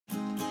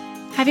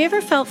Have you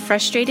ever felt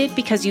frustrated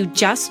because you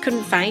just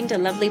couldn't find a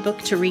lovely book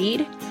to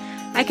read?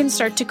 I can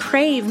start to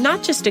crave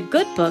not just a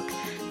good book,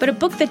 but a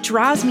book that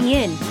draws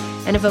me in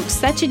and evokes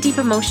such a deep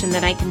emotion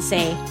that I can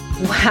say,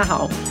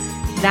 wow,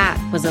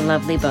 that was a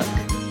lovely book.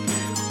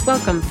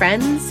 Welcome,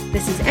 friends.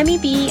 This is Emmy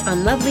B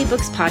on Lovely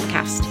Books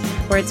Podcast,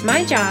 where it's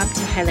my job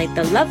to highlight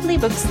the lovely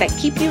books that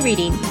keep you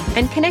reading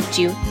and connect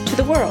you to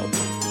the world.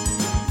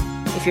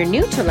 If you're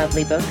new to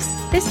Lovely Books,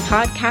 this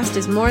podcast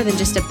is more than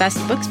just a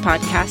best books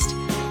podcast.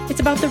 It's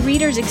about the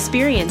reader's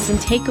experience and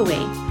takeaway.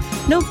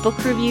 No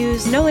book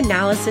reviews, no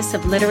analysis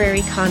of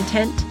literary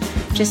content,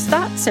 just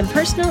thoughts and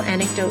personal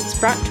anecdotes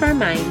brought to our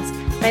minds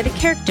by the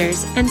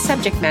characters and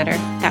subject matter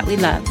that we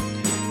love.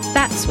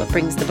 That's what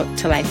brings the book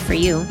to life for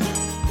you.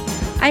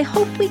 I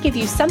hope we give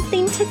you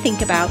something to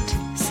think about,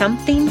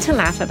 something to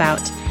laugh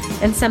about,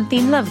 and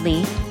something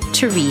lovely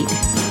to read.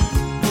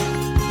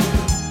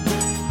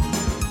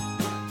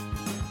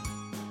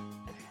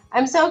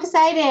 I'm so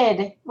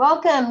excited.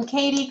 Welcome,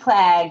 Katie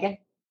Clegg,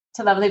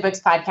 to Lovely Books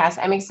Podcast.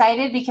 I'm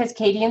excited because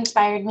Katie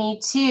inspired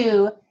me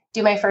to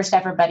do my first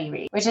ever buddy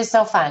read, which is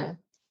so fun.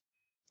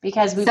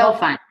 Because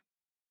fun.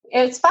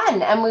 It's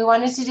fun. And we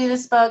wanted to do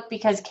this book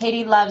because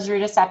Katie loves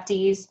Ruta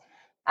Sepetys.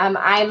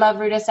 I love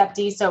Ruta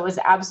Sepetys, so it was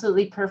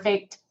absolutely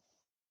perfect.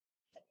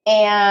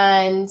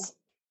 And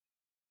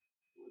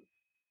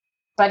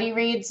buddy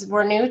reads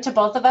were new to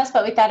both of us,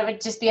 but we thought it would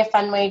just be a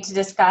fun way to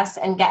discuss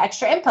and get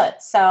extra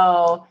input.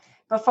 So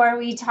before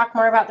we talk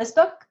more about this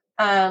book,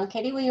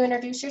 Katie, will you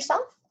introduce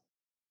yourself?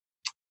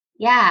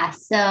 Yeah,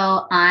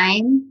 so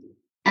I'm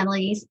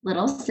Emily's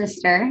little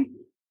sister,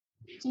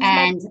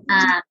 and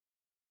I'm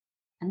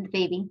the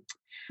baby.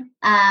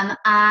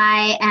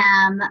 I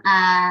am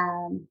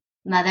a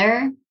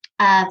mother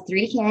of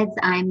 3 kids.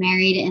 I'm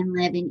married and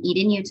live in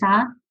Eden,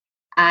 Utah.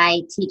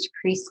 I teach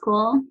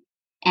preschool,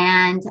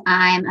 and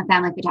I'm a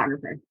family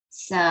photographer.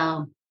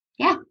 So,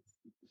 yeah.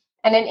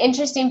 And an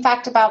interesting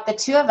fact about the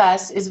two of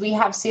us is we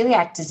have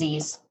celiac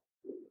disease.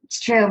 It's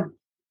true.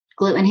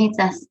 Gluten hates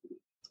us.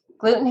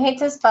 Gluten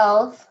hates us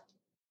both.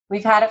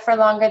 We've had it for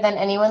longer than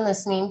anyone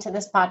listening to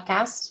this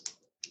podcast.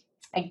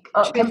 I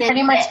can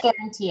pretty much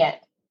guarantee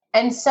it.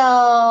 And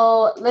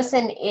so,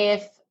 listen,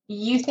 if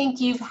you think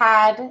you've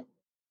had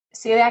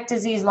celiac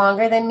disease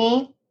longer than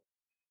me,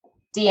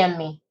 DM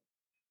me.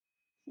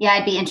 Yeah,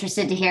 I'd be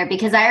interested to hear,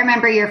 because I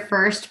remember your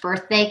first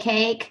birthday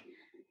cake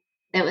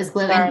that was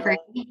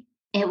gluten-free.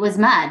 It was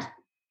mud.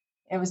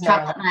 It was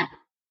chocolate mud.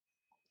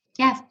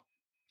 Yeah.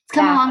 It's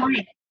come a long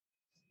way.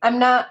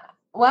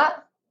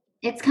 What?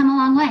 It's come a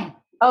long way.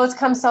 Oh, it's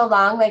come so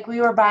long. Like, we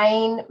were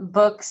buying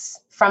books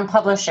from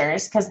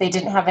publishers because they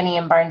didn't have any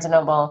in Barnes &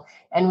 Noble.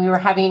 And we were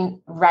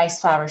having rice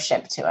flour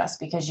shipped to us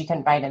because you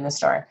couldn't buy it in the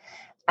store.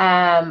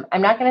 I'm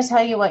not going to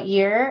tell you what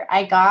year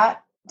I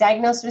got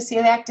diagnosed with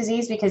celiac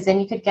disease, because then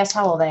you could guess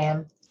how old I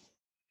am.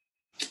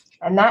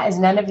 And that is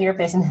none of your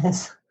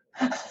business.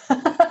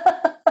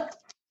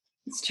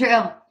 It's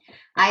true.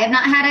 I have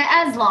not had it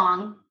as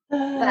long,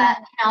 but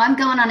I'm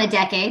going on a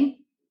decade.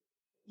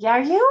 Yeah,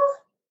 are you?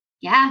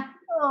 Yeah.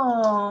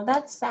 Oh,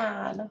 that's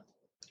sad.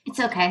 It's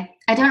okay.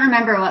 I don't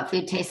remember what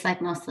food tastes like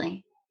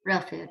mostly. Real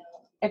food.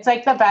 It's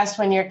like the best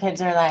when your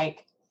kids are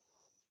like,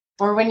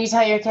 or when you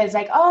tell your kids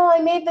like, oh,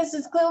 I made this,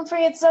 it's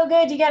gluten-free, it's so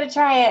good, you got to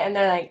try it. And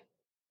they're like,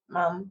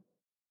 Mom,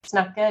 it's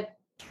not good.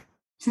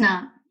 It's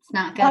not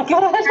good.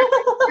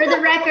 For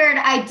the record,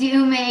 I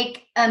do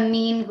make a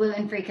mean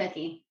gluten-free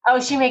cookie. Oh,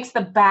 she makes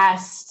the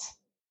best.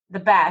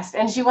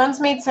 And she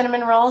once made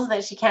cinnamon rolls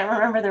that she can't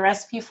remember the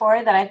recipe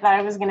for, that I thought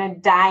I was going to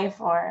die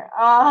for.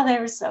 Oh, they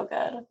were so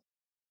good.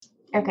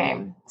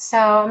 Okay, so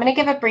I'm going to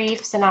give a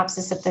brief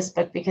synopsis of this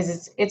book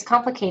because it's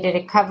complicated.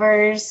 It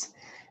covers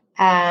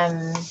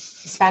the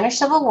Spanish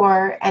Civil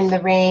War and the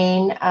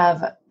reign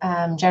of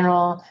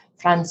General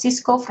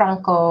Francisco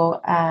Franco,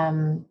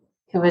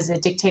 who was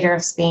a dictator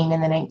of Spain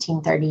in the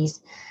 1930s.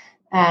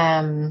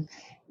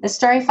 The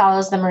story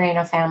follows the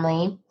Moreno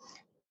family.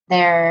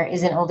 There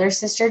is an older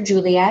sister,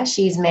 Julia.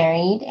 She's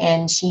married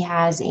and she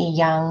has a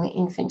young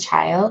infant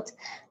child.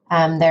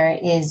 There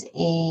is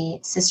a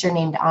sister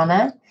named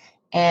Ana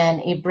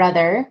and a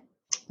brother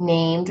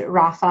named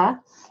Rafa.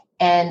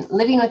 And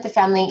living with the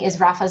family is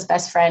Rafa's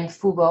best friend,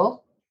 Fuga.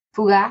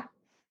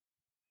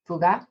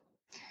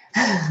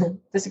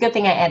 That's a good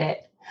thing I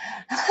edit.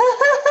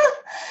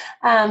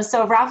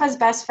 So Rafa's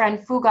best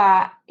friend,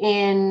 Fuga,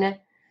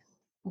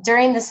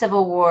 during the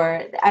Civil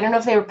War, I don't know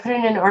if they were put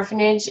in an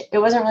orphanage. It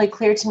wasn't really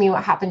clear to me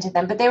what happened to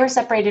them, but they were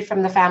separated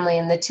from the family,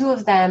 and the two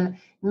of them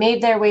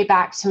made their way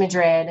back to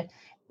Madrid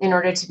in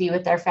order to be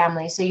with their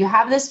family. So you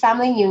have this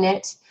family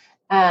unit,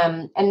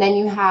 and then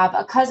you have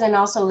a cousin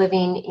also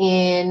living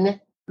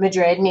in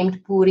Madrid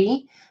named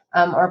Puri,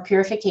 or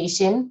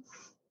Purification.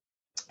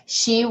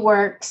 She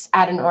works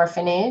at an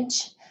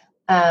orphanage.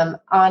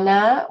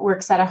 Ana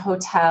works at a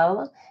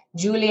hotel.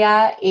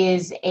 Julia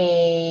is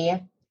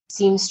a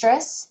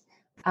seamstress.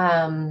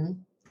 And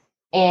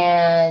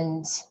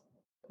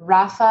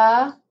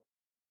Rafa,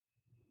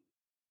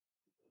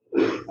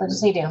 what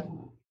does he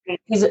do?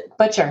 He's a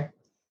butcher.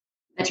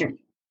 Butcher.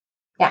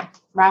 Yeah.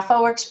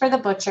 Rafa works for the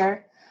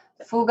butcher.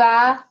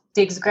 Fuga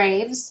digs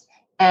graves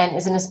and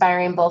is an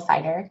aspiring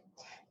bullfighter.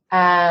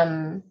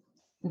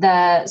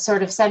 The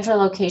sort of central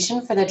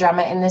location for the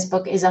drama in this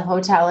book is a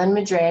hotel in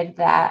Madrid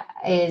that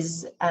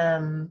is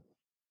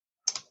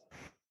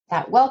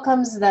that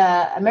welcomes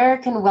the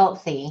American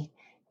wealthy.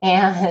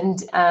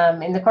 And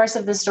in the course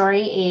of the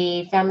story,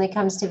 a family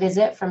comes to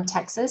visit from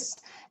Texas.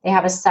 They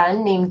have a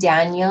son named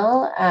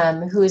Daniel,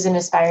 who is an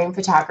aspiring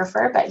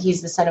photographer, but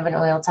he's the son of an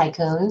oil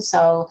tycoon.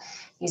 So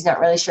he's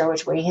not really sure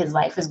which way his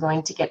life is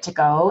going to get to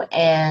go.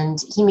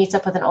 And he meets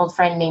up with an old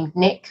friend named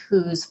Nick,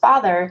 whose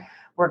father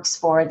works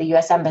for the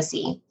U.S.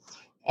 Embassy.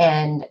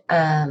 And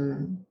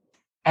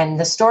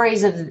the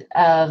stories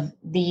of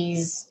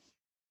these,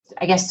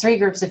 I guess, three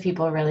groups of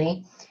people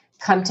really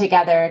come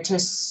together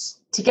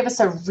to give us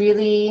a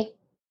really,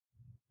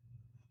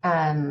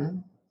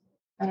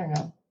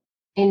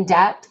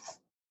 in-depth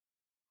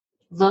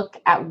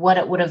look at what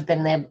it would have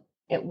been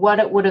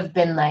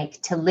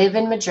like to live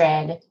in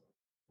Madrid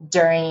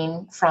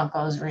during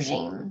Franco's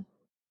regime,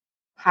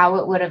 how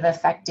it would have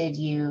affected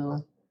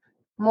you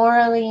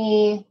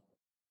morally,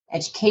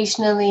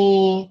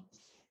 educationally,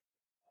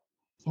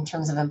 in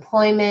terms of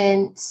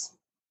employment.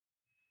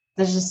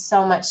 There's just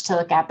so much to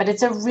look at, but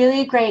it's a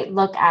really great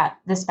look at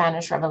the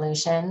Spanish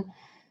Revolution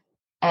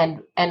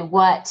and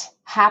what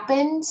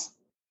happened,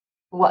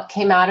 what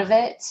came out of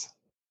it,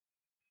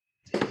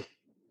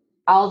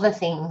 all the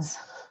things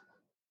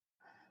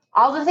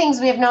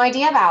we have no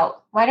idea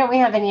about. Why don't we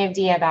have any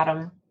idea about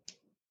them?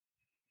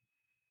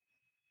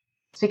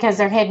 It's because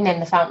they're hidden in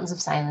the fountains of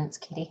silence,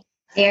 Katie.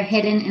 They're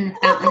hidden in the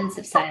fountains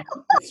of silence.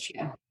 That's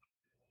true.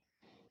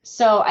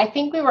 So I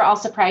think we were all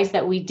surprised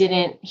that we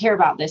didn't hear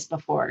about this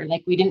before.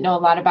 Like, we didn't know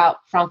a lot about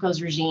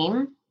Franco's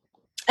regime.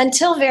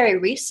 Until very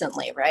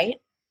recently,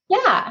 right?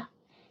 Yeah.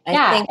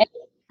 I think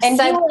and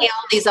suddenly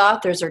all these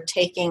authors are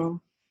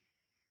taking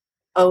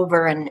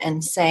over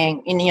and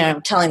saying,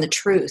 and, telling the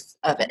truth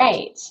of it.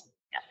 Right.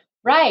 Yeah.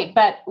 Right.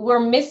 But we're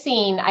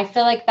missing, I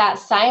feel like that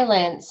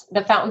silence,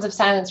 the fountains of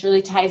silence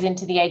really ties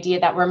into the idea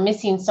that we're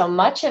missing so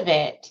much of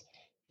it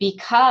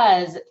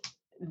because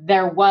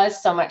there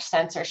was so much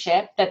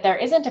censorship that there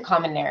isn't a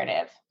common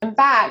narrative. In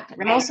fact,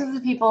 most of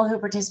the people who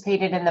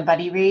participated in the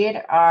buddy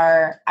read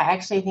I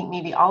actually think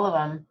maybe all of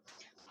them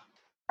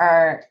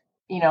are,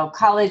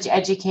 college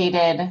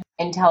educated,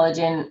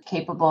 intelligent,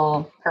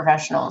 capable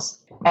professionals.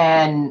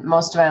 And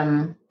most of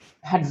them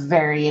had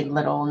very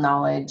little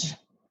knowledge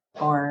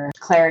or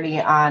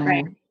clarity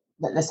on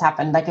that this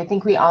happened. Like, I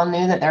think we all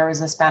knew that there was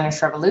a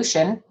Spanish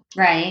Revolution.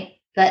 Right.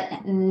 But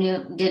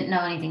didn't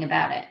know anything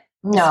about it.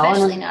 No.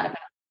 Especially not about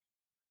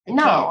the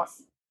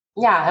kids.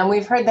 Yeah. And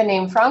we've heard the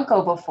name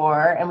Franco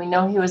before, and we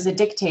know he was a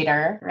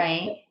dictator.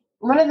 Right.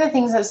 One of the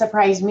things that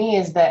surprised me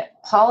is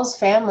that Paul's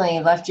family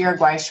left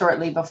Uruguay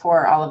shortly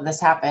before all of this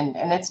happened.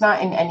 And it's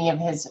not in any of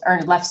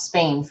or left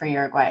Spain for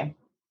Uruguay.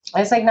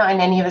 It's like not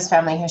in any of his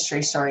family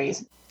history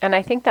stories. And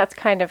I think that's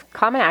kind of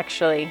common,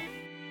 actually.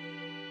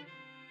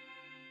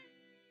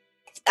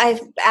 I've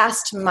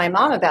asked my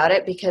mom about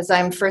it because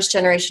I'm first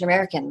generation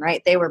American,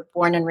 right? They were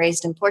born and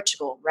raised in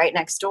Portugal, right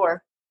next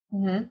door.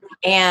 Mm-hmm.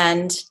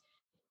 And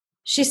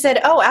she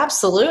said, "Oh,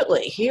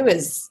 absolutely. He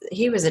was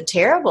a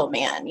terrible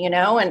man,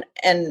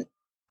 and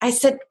I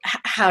said,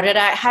 how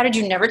did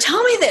you never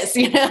tell me this,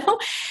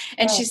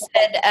 And she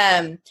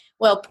said,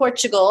 well,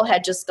 Portugal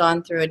had just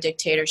gone through a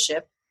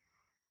dictatorship,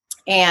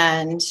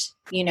 and,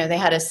 they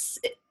had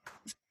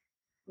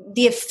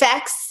the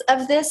effects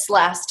of this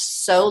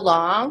last so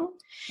long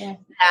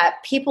that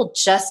people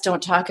just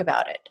don't talk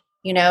about it.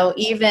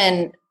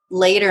 Even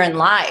later in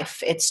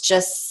life, it's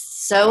just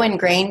so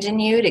ingrained in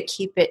you to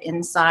keep it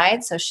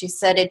inside. So she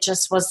said it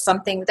just was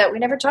something that we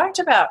never talked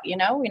about. We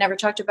never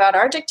talked about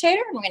our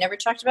dictator, and we never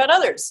talked about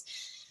others.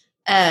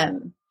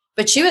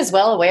 But she was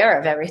well aware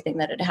of everything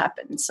that had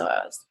happened. So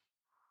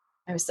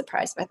I was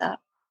surprised by that.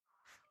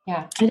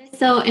 Yeah. It is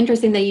so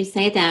interesting that you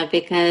say that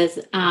because,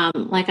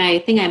 like I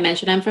think I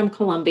mentioned, I'm from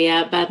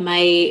Colombia, but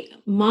my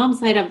mom's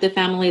side of the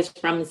family is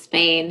from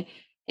Spain,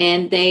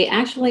 and they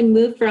actually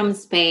moved from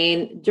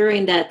Spain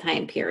during that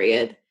time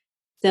period.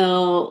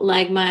 So,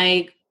 like,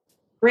 my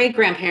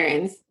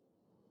great-grandparents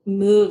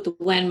moved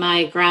when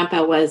my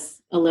grandpa was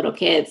a little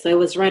kid. So it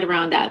was right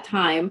around that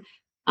time.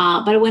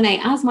 But when I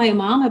asked my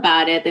mom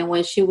about it, and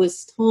when she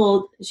was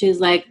told, she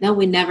was like, no,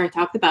 we never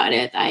talked about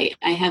it. I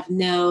have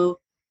no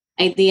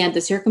idea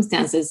the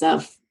circumstances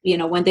of,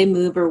 when they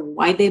moved or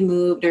why they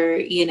moved or,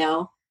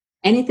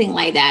 anything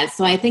like that.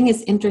 So I think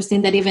it's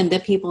interesting that even the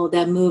people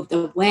that moved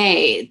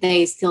away,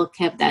 they still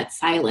kept that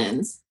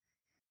silence.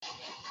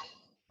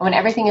 When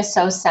everything is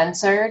so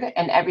censored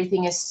and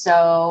everything is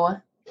so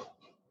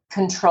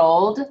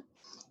controlled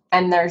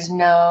and there's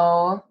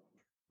no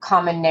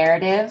common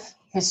narrative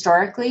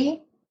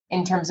historically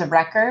in terms of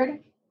record,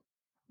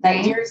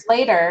 that years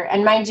later,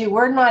 and mind you,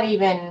 we're not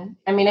even,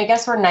 I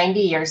guess we're 90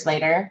 years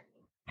later,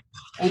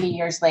 80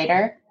 years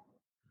later.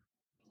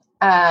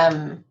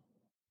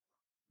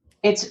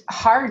 It's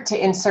hard to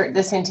insert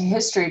this into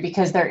history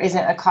because there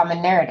isn't a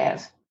common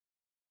narrative.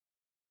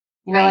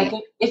 Like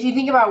if you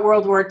think about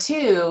World War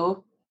II,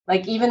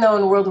 Like, even though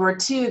in World War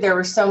II, there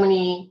were so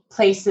many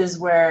places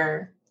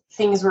where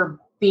things were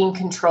being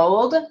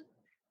controlled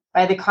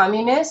by the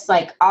communists,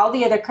 like all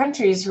the other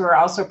countries who were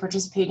also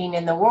participating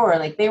in the war,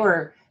 like they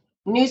were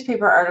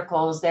newspaper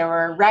articles, they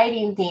were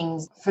writing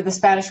things for the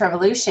Spanish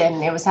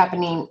Revolution. It was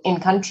happening in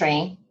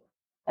country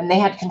and they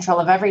had control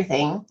of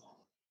everything.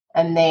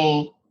 And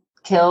they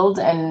killed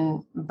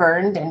and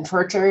burned and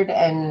tortured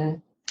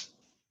and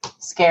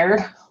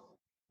scared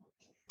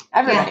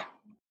everybody. Yeah.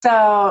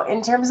 So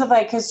in terms of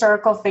like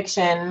historical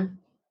fiction,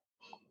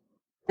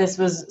 this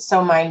was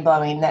so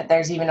mind-blowing that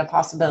there's even a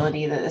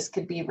possibility that this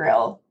could be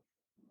real.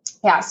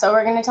 Yeah, so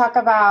we're going to talk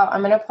about,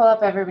 I'm going to pull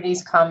up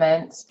everybody's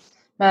comments.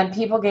 Man,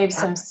 people gave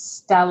some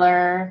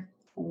stellar,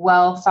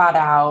 well thought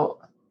out,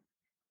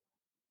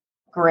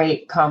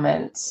 great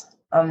comments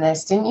on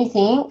this, didn't you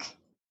think?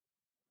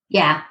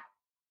 Yeah.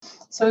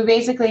 So we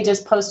basically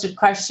just posted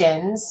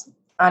questions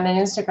on an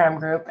Instagram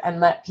group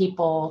and let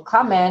people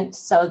comment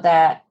so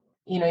that,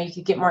 you know, you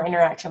could get more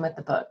interaction with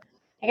the book.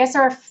 I guess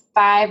there were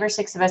 5 or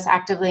 6 of us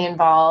actively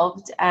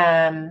involved.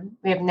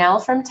 We have Nell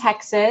from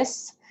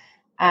Texas,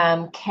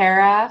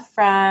 Kara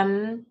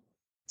from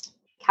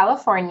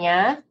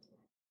California,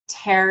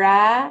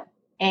 Tara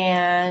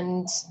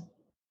and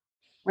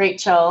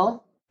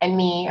Rachel and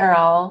me are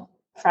all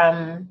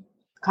from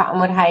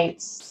Cottonwood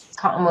Heights,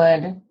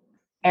 Cottonwood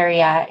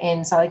area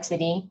in Salt Lake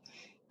City.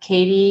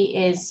 Katie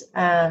is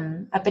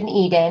up in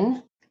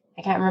Eden.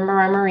 I can't remember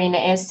where Marina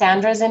is.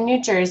 Sandra's in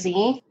New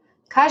Jersey.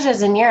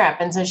 Kaja's in Europe,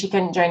 and so she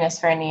couldn't join us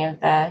for any of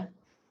the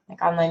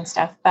like online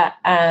stuff. But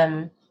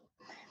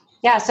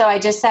yeah, so I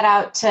just set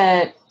out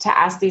to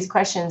ask these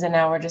questions, and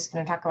now we're just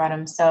going to talk about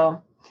them.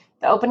 So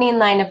the opening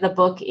line of the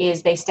book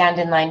is they stand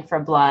in line for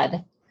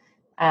blood.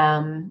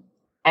 And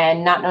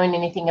not knowing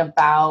anything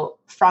about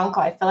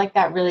Franco, I feel like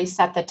that really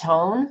set the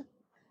tone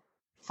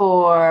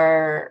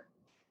for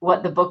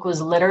what the book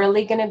was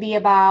literally going to be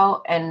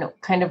about and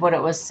kind of what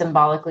it was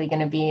symbolically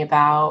going to be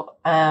about.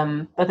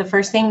 But the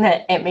first thing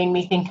that it made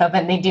me think of,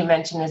 and they do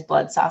mention, is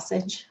blood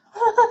sausage.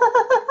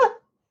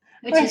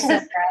 Which is so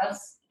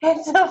gross.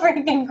 It's so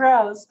freaking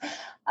gross.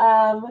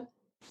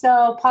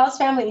 So Paul's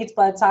family eats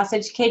blood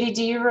sausage. Katie,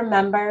 do you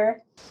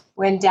remember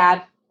when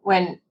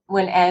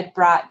Ed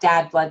brought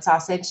Dad blood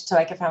sausage to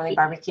like a family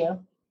barbecue?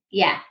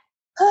 Yeah.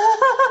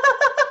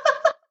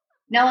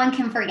 No one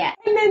can forget.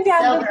 And then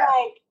Dad was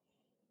like,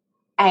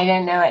 I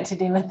didn't know what to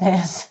do with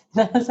this.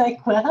 And I was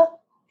like,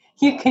 well,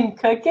 you can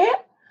cook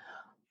it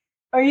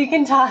or you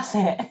can toss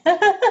it.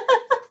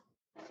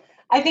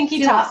 I think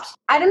he tossed.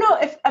 I don't know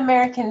if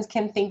Americans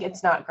can think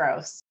it's not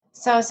gross.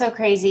 So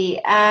crazy.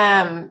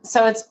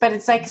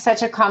 It's like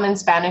such a common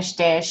Spanish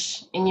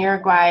dish. In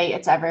Uruguay,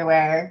 it's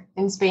everywhere.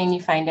 In Spain,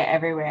 you find it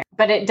everywhere.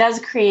 But it does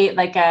create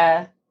like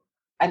an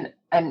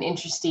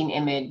interesting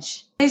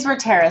image. These were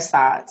Tara's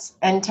thoughts.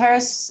 And Tara,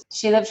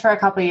 she lived for a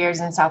couple of years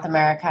in South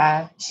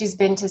America. She's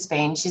been to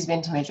Spain. She's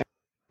been to Madrid.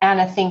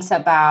 Anna thinks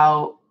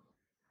about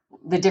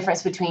the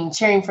difference between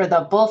cheering for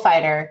the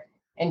bullfighter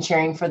and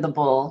cheering for the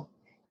bull.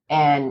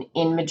 And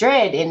in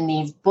Madrid, in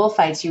these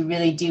bullfights, you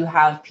really do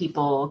have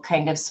people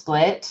kind of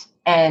split.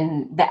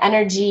 And the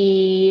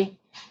energy,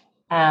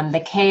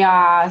 the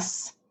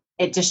chaos,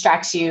 it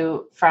distracts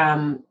you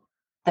from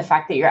the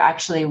fact that you're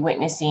actually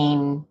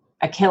witnessing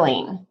a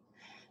killing.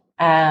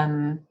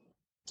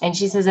 And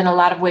she says in a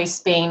lot of ways,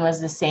 Spain was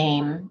the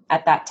same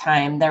at that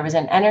time. There was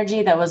an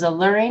energy that was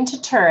alluring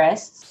to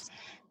tourists,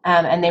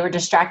 and they were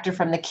distracted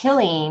from the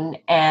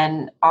killing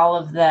and all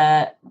of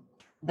the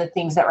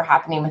things that were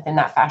happening within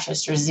that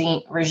fascist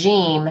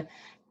regime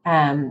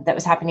that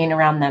was happening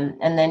around them.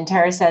 And then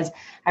Tara says,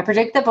 I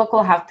predict the book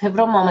will have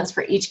pivotal moments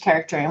for each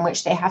character in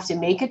which they have to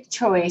make a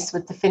choice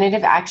with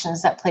definitive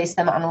actions that place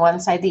them on one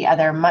side or the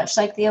other, much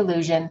like the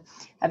illusion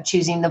of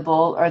choosing the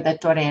bull or the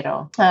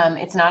torero.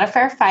 It's not a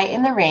fair fight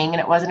in the ring, and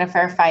it wasn't a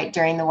fair fight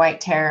during the White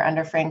Terror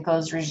under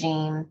Franco's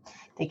regime.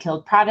 They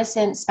killed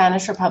Protestants,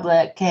 Spanish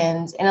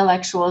Republicans,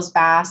 intellectuals,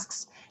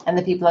 Basques, and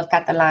the people of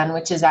Catalan,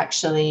 which is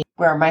actually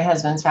where my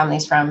husband's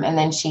family's from. And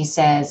then she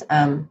says,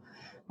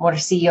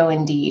 Morcillo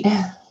indeed,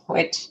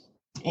 which,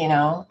 you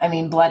know, I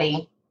mean,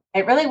 bloody.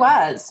 It really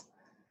was.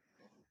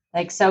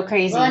 Like, so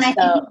crazy. Well, and I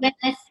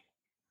think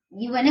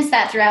you witnessed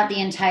that throughout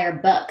the entire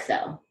book,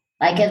 though.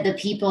 Like, of the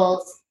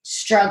people's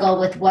struggle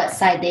with what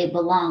side they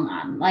belong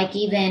on. Like,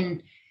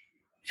 even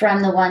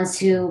from the ones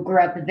who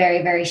grew up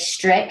very, very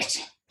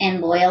strict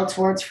and loyal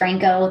towards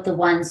Franco, the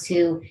ones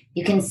who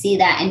you can see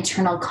that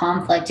internal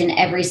conflict in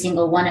every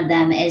single one of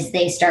them as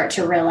they start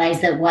to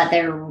realize that what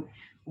they're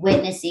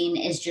witnessing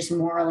is just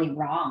morally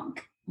wrong.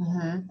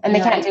 Mm-hmm. And they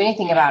can't do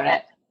anything about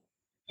it.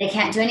 They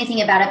can't do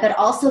anything about it, but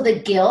also the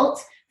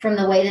guilt from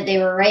the way that they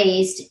were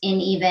raised in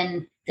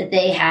even that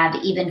they have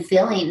even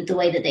feeling the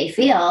way that they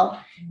feel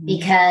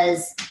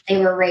because they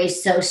were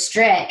raised so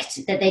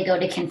strict that they go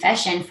to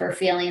confession for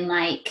feeling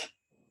like,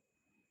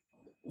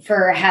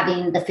 for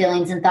having the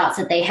feelings and thoughts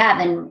that they have.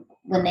 And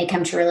when they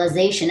come to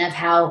realization of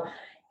how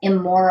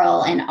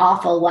immoral and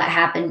awful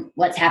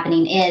what's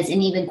happening is,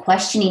 and even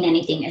questioning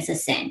anything is a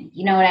sin.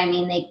 You know what I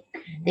mean?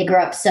 They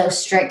grow up so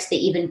strict that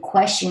even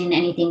questioning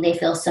anything they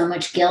feel so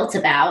much guilt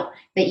about,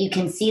 but you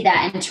can see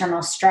that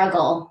internal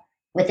struggle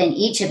within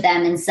each of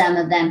them, and some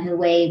of them who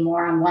weigh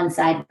more on one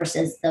side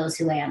versus those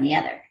who weigh on the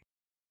other.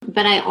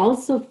 But I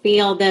also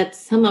feel that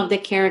some of the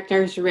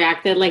characters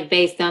reacted like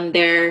based on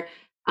their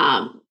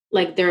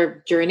like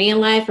their journey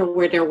in life or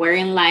where they were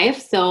in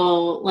life.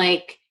 So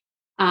like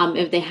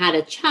if they had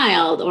a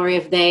child, or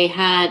if they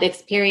had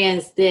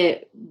experienced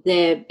the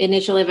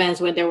initial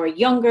events when they were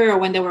younger or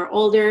when they were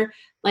older,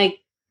 like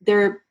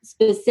their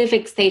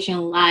specific stage in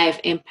life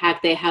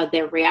impacted how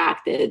they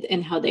reacted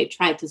and how they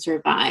tried to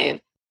survive.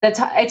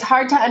 It's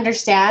hard to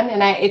understand,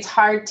 and it's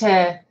hard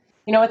to,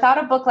 without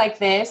a book like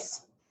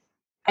this,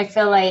 I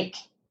feel like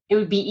it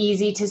would be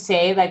easy to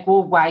say like,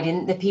 well, why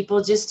didn't the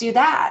people just do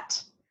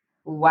that?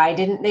 Why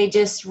didn't they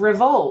just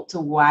revolt?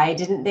 Why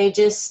didn't they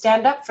just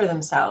stand up for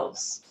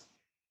themselves?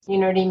 You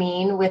know what I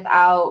mean?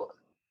 Without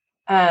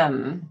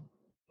having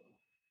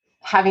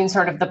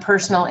sort of the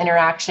personal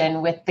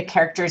interaction with the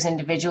characters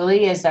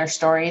individually as their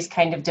stories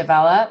kind of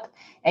develop,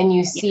 and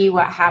you see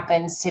what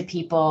happens to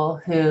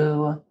people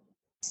who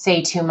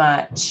say too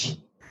much,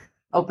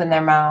 open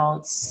their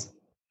mouths,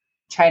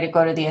 try to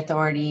go to the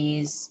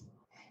authorities.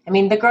 I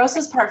mean, the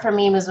grossest part for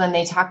me was when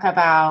they talk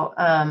about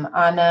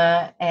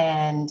Anna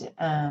and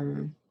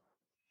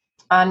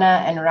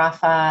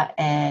Rafa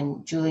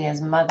and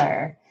Julia's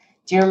mother.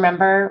 Do you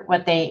remember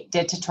what they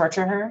did to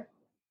torture her?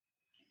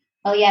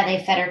 Oh, yeah,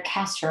 they fed her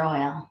castor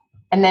oil.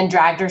 And then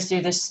dragged her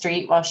through the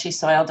street while she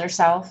soiled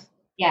herself?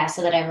 Yeah,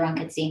 so that everyone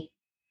could see.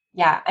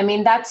 Yeah, I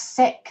mean, that's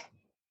sick.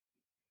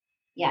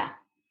 Yeah.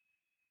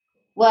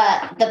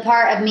 Well, the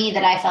part of me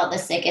that I felt the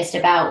sickest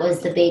about was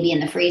the baby in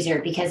the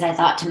freezer, because I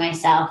thought to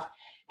myself,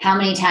 how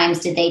many times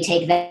did they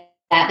take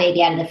that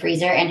baby out of the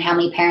freezer, and how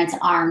many parents'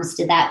 arms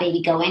did that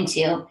baby go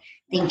into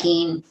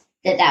thinking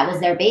that was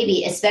their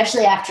baby,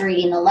 especially after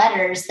reading the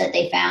letters that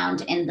they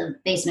found in the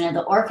basement of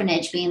the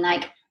orphanage being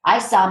like, I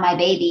saw my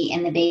baby,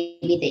 and the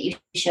baby that you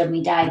showed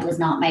me died was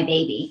not my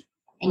baby.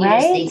 And you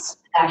just think,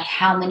 gosh,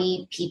 how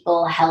many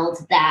people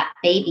held that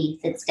baby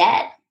that's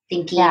dead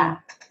thinking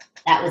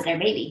that was their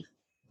baby?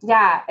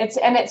 Yeah,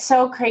 it's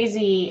so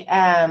crazy.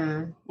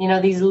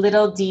 These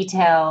little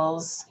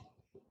details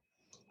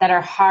that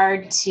are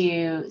hard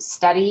to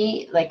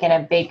study, like in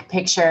a big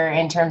picture,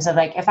 in terms of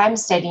like, if I'm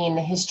studying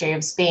the history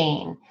of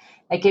Spain,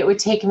 like it would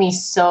take me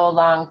so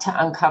long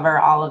to uncover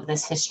all of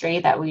this history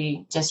that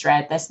we just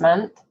read this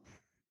month.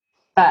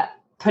 But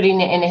putting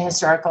it in a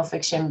historical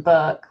fiction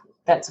book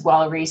that's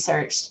well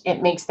researched,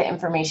 it makes the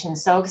information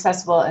so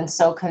accessible and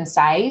so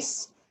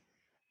concise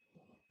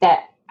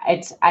that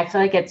I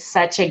feel like it's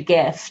such a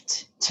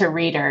gift to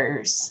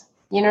readers.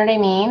 You know what I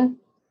mean?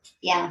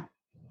 Yeah.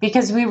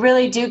 Because we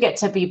really do get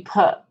to be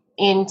put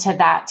into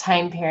that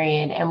time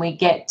period, and we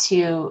get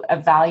to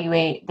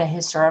evaluate the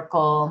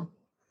historical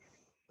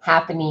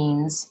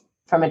happenings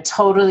from a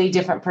totally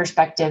different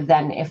perspective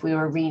than if we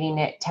were reading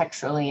it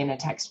textually in a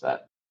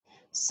textbook.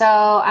 So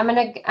I'm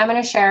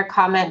gonna share a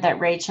comment that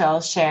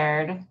Rachel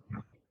shared,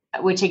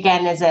 which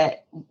again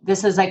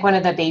this is like one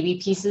of the baby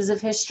pieces of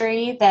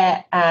history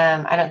that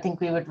I don't think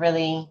we would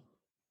really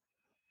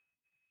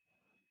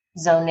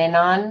zone in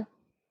on.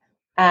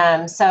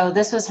 So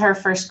this was her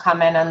first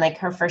comment on like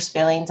her first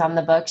feelings on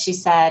the book. She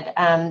said,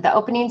 the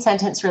opening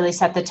sentence really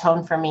set the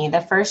tone for me. The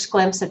first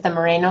glimpse at the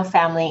Moreno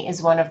family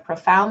is one of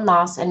profound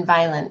loss and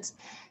violence,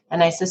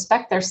 and I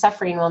suspect their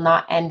suffering will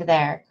not end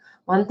there.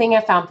 One thing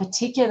I found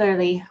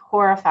particularly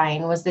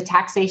horrifying was the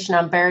taxation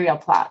on burial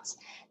plots.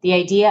 The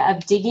idea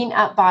of digging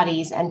up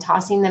bodies and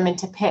tossing them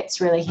into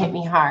pits really hit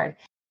me hard.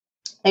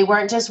 They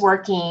weren't just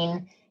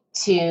working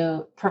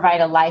to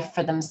provide a life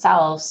for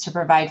themselves, to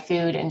provide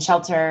food and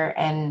shelter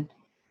and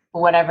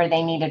whatever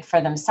they needed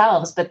for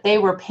themselves, but they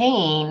were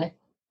paying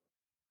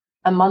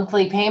a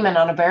monthly payment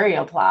on a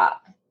burial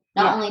plot.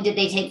 Not only did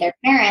they take their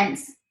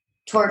parents,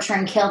 torture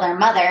and kill their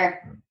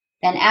mother,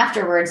 then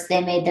afterwards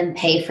they made them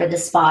pay for the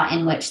spot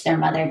in which their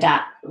mother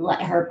died,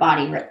 let her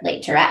body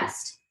laid to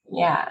rest.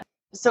 Yeah.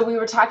 So we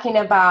were talking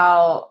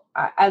about,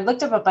 I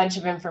looked up a bunch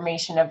of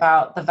information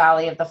about the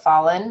Valley of the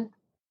Fallen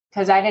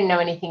because I didn't know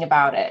anything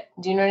about it.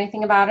 Do you know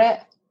anything about it?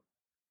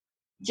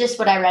 Just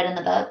what I read in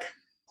the book.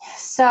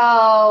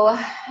 So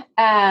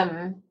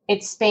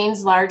it's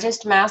Spain's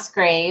largest mass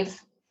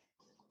grave.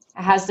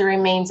 It has the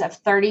remains of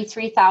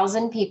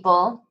 33,000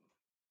 people.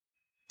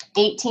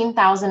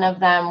 18,000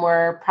 of them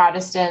were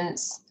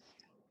Protestants,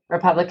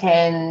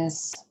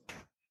 Republicans,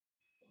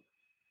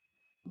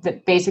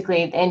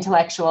 basically the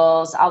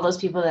intellectuals, all those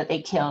people that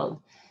they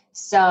killed.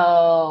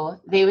 So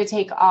they would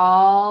take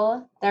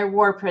all their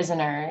war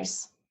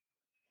prisoners,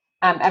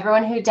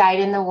 everyone who died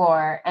in the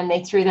war, and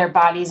they threw their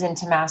bodies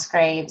into mass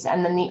graves.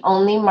 And then the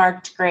only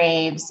marked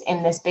graves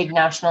in this big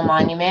national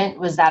monument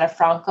was that of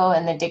Franco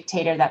and the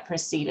dictator that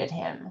preceded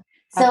him.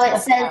 So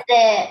it says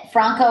that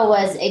Franco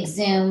was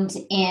exhumed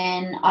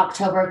in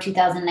October of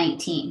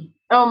 2019.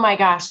 Oh my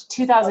gosh,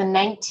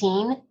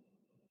 2019?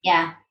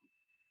 Yeah.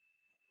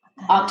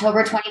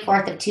 October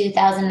 24th of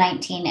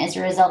 2019 as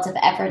a result of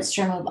efforts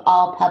to remove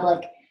all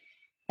public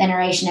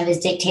veneration of his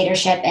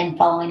dictatorship and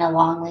following a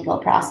long legal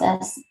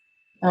process.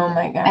 Oh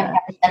my God. I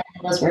probably said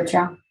those words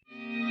wrong.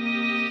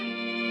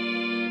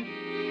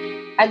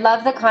 I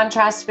love the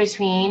contrast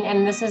between,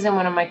 and this isn't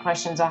one of my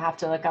questions, I'll have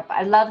to look up.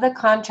 I love the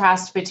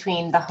contrast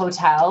between the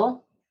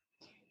hotel,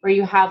 where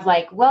you have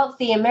like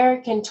wealthy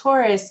American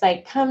tourists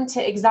like come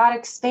to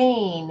exotic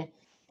Spain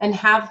and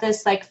have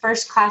this like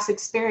first class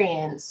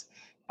experience.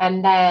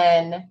 And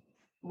then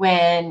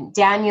when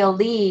Daniel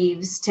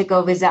leaves to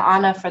go visit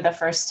Anna for the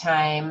first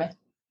time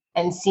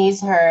and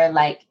sees her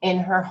like in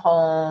her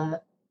home,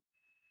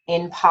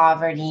 in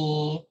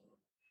poverty,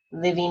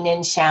 living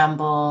in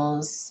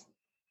shambles,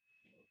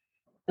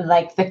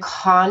 like the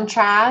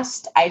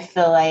contrast, I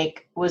feel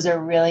like was a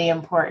really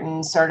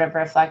important sort of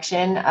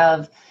reflection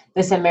of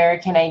this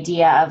American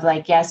idea of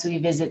like, yes, we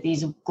visit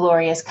these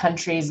glorious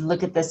countries,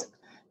 look at this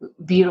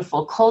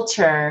beautiful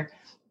culture,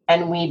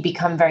 and we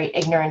become very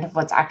ignorant of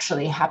what's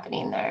actually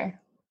happening there.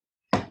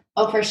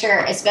 Oh, for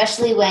sure.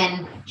 Especially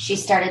when she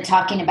started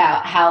talking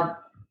about how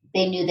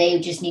they knew they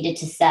just needed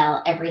to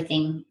sell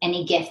everything,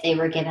 any gift they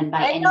were given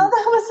by anyone. I know, that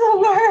was the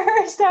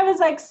worst. I was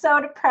like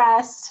so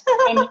depressed.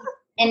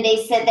 And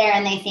they sit there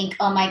and they think,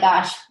 oh my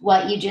gosh,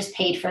 what you just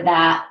paid for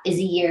that is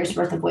a year's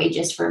worth of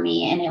wages for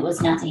me. And it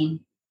was nothing,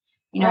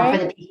 you know, right,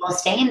 for the people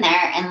staying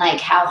there, and like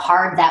how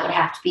hard that would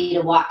have to be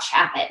to watch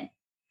happen.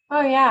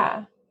 Oh,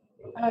 yeah.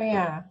 Oh,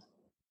 yeah.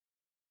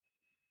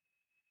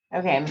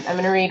 Okay, I'm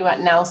going to read what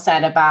Nell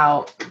said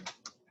about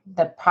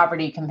the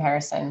poverty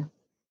comparison.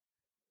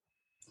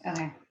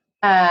 Okay.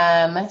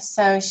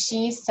 So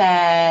she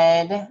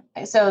said,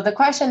 so the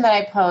question that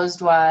I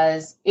posed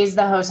was, is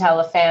the hotel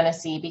a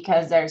fantasy?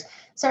 Because there's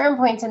certain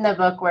points in the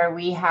book where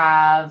we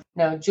have,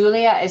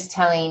 Julia is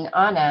telling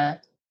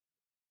Anna,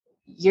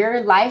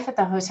 your life at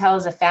the hotel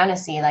is a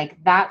fantasy. Like,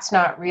 that's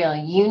not real.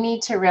 You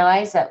need to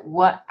realize that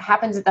what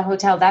happens at the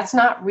hotel, that's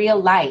not real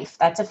life.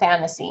 That's a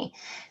fantasy.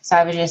 So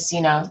I was just,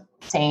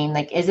 saying,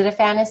 like, is it a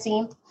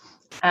fantasy?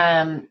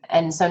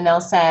 And so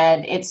Nell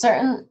said,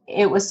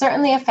 it was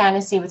certainly a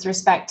fantasy with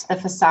respect to the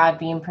facade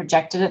being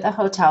projected at the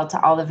hotel to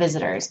all the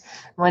visitors.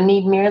 One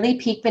need merely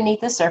peek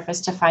beneath the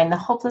surface to find the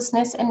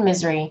hopelessness and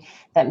misery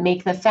that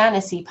make the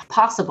fantasy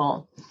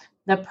possible.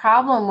 The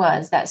problem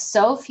was that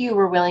so few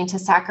were willing to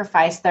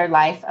sacrifice their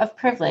life of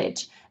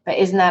privilege, but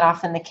isn't that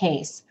often the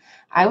case?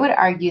 I would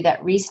argue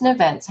that recent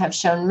events have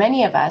shown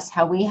many of us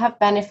how we have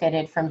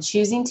benefited from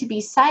choosing to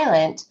be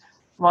silent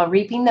while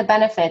reaping the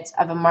benefits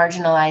of a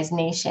marginalized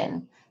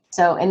nation.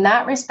 So in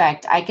that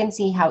respect, I can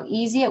see how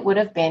easy it would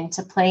have been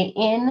to play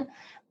in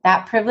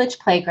that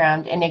privileged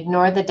playground and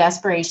ignore the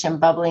desperation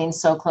bubbling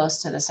so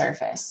close to the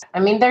surface.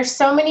 I mean, there's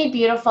so many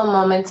beautiful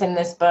moments in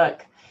this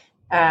book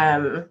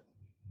that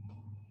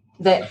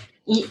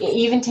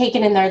even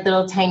taken in their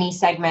little tiny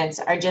segments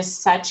are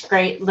just such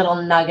great little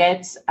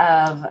nuggets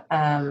of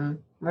a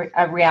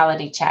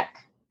reality check.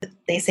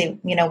 They say,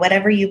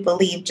 whatever you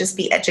believe, just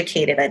be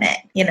educated in it,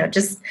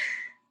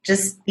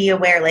 just be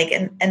aware, like,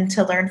 and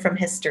to learn from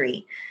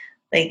history.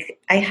 Like,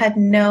 I had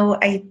no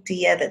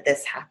idea that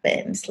this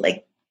happened,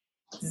 like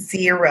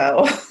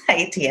zero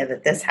idea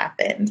that this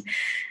happened.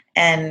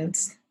 And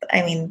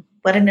I mean,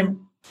 what a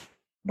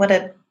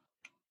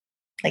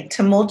like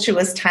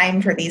tumultuous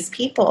time for these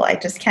people. I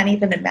just can't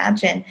even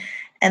imagine.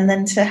 And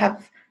then to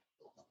have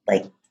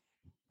like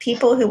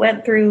people who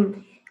went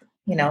through,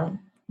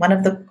 one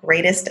of the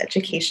greatest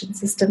education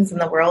systems in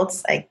the world,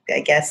 I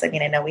guess. I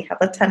mean, I know we have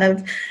a ton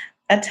of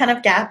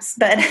gaps,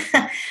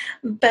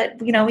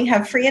 but we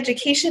have free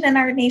education in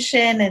our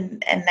nation,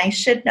 and I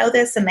should know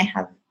this, and I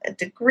have a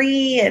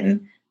degree,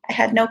 and I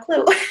had no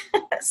clue.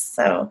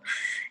 So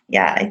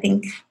yeah, I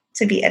think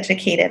to be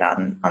educated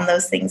on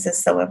those things is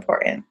so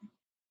important.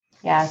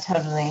 Yeah,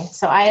 totally.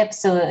 So I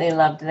absolutely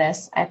loved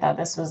this. I thought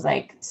this was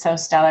like so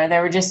stellar.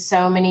 There were just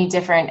so many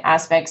different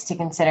aspects to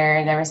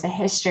consider. There was the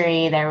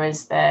history, there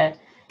was the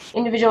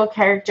individual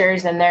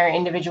characters and their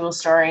individual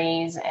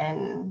stories,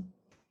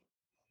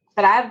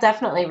 but I'll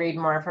definitely read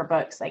more of her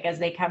books, like, as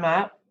they come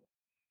up.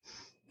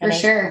 For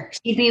sure.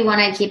 She'd be one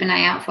I'd keep an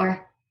eye out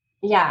for.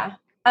 Yeah.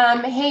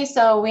 Hey,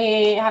 so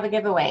we have a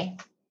giveaway.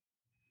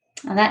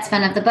 Well, that's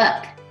fun of the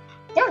book.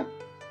 Yeah.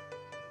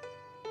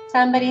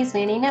 Somebody's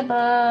winning a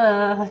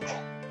book.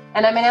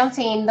 And I'm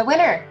announcing the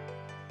winner.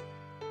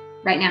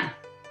 Right now.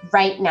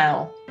 Right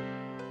now.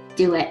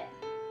 Do it.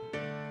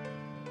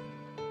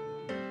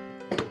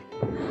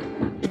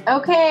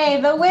 Okay,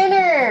 the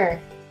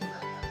winner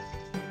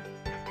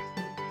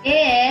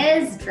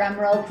is,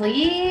 drumroll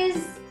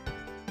please,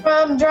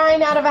 from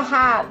Drawing Out of a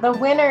Hat, the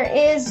winner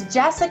is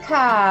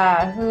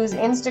Jessica, whose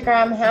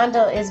Instagram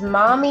handle is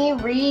Mommy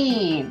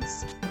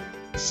Reads.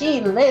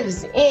 She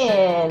lives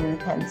in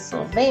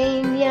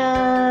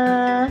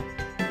Pennsylvania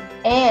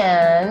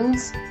and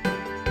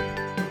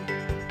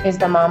is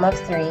the mom of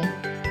 3.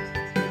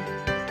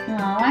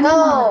 I'm a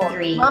mom of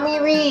 3.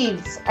 Mommy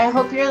Reads, I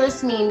hope you're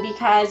listening,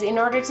 because in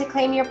order to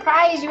claim your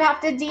prize, you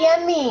have to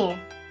DM me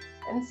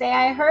and say,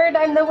 I heard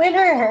I'm the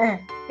winner.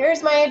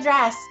 Here's my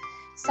address.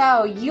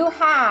 So you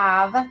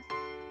have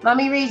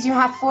Mommy Reads, you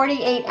have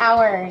 48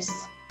 hours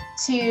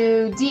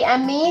to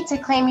DM me to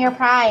claim your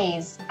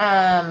prize.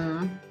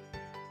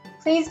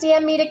 Please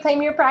DM me to claim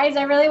your prize.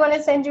 I really want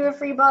to send you a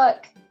free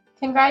book.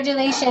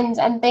 Congratulations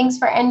and thanks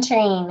for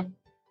entering.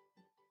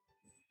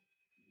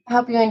 I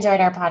hope you enjoyed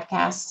our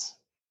podcast.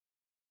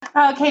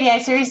 Oh, Katie,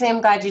 I seriously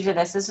am glad you did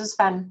this. This was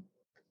fun.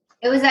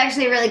 It was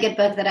actually a really good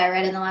book that I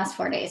read in the last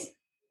 4 days.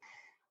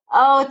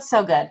 Oh, it's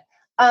so good.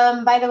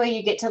 By the way,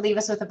 you get to leave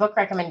us with a book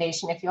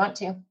recommendation if you want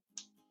to.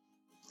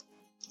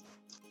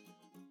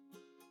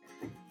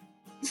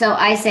 So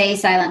I say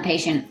Silent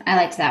Patient. I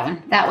liked that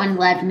one. That one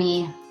led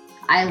me.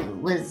 I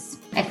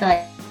feel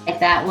like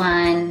that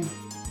one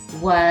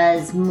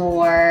was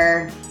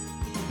more,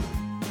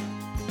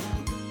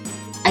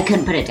 I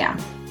couldn't put it down.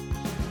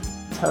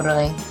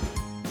 Totally.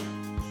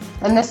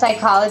 And the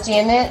psychology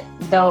in it,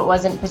 though it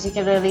wasn't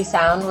particularly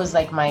sound, was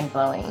like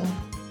mind-blowing.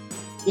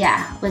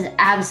 Yeah, it was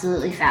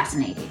absolutely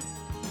fascinating.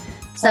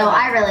 So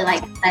I really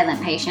like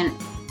Silent Patient.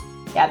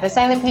 Yeah, The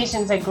Silent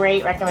Patient's a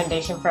great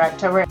recommendation for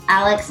October.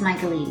 Alex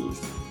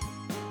Michaelides,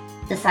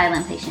 The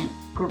Silent Patient.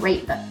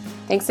 Great book.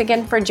 Thanks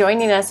again for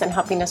joining us and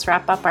helping us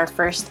wrap up our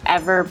first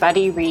ever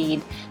buddy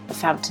read, The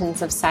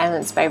Fountains of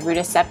Silence by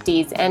Ruta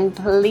Septes. And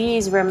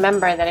please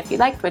remember that if you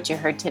liked what you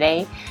heard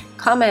today,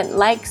 comment,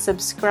 like,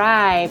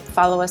 subscribe,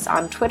 follow us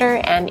on Twitter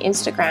and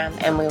Instagram,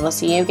 and we will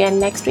see you again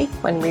next week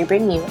when we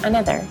bring you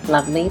another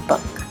lovely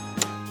book.